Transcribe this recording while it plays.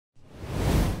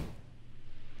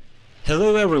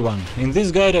Hello everyone! In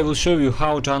this guide I will show you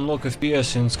how to unlock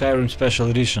FPS in Skyrim Special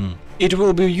Edition. It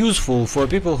will be useful for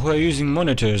people who are using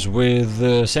monitors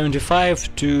with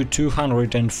 75 to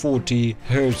 240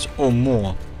 Hz or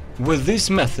more. With this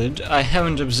method I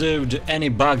haven't observed any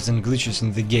bugs and glitches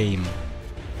in the game.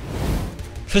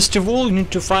 First of all, you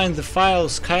need to find the file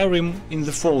Skyrim in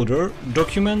the folder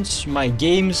Documents, My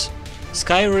Games,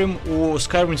 Skyrim or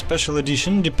Skyrim Special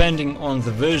Edition depending on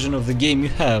the version of the game you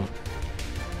have.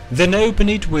 Then open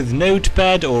it with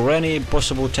Notepad or any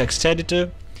possible text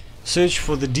editor, search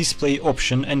for the display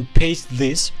option and paste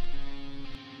this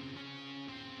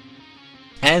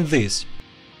and this.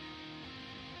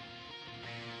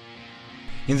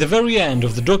 In the very end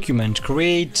of the document,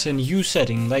 create a new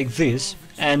setting like this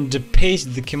and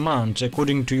paste the command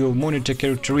according to your monitor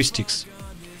characteristics.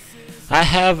 I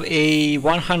have a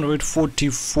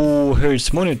 144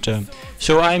 Hz monitor,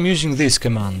 so I am using this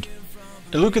command.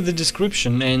 Look at the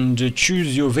description and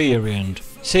choose your variant,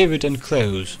 save it and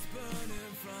close.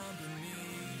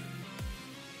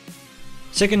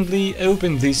 Secondly,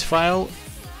 open this file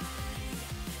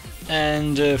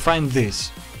and find this.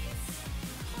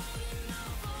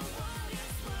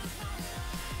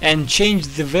 And change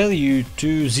the value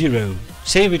to 0,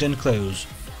 save it and close.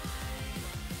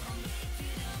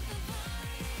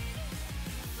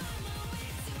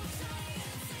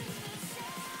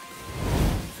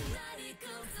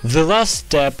 The last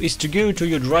step is to go to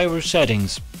your driver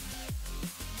settings.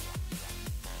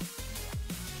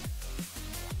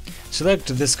 Select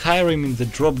the Skyrim in the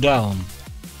drop-down.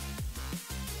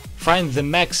 Find the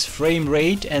max frame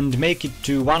rate and make it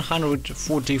to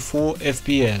 144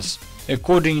 FPS,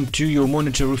 according to your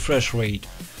monitor refresh rate.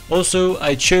 Also,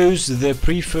 I chose the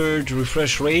preferred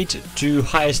refresh rate to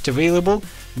highest available,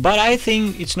 but I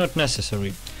think it's not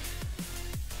necessary.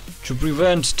 To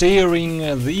prevent tearing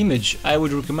the image, I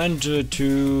would recommend to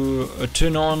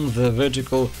turn on the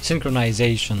vertical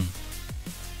synchronization.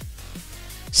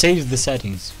 Save the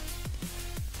settings.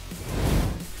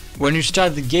 When you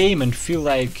start the game and feel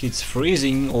like it's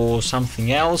freezing or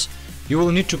something else, you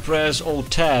will need to press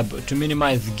Alt-Tab to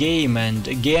minimize the game and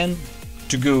again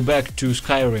to go back to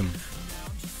Skyrim.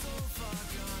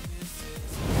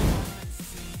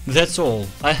 That's all.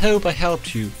 I hope I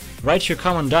helped you. Write your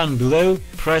comment down below,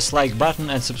 press like button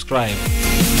and subscribe.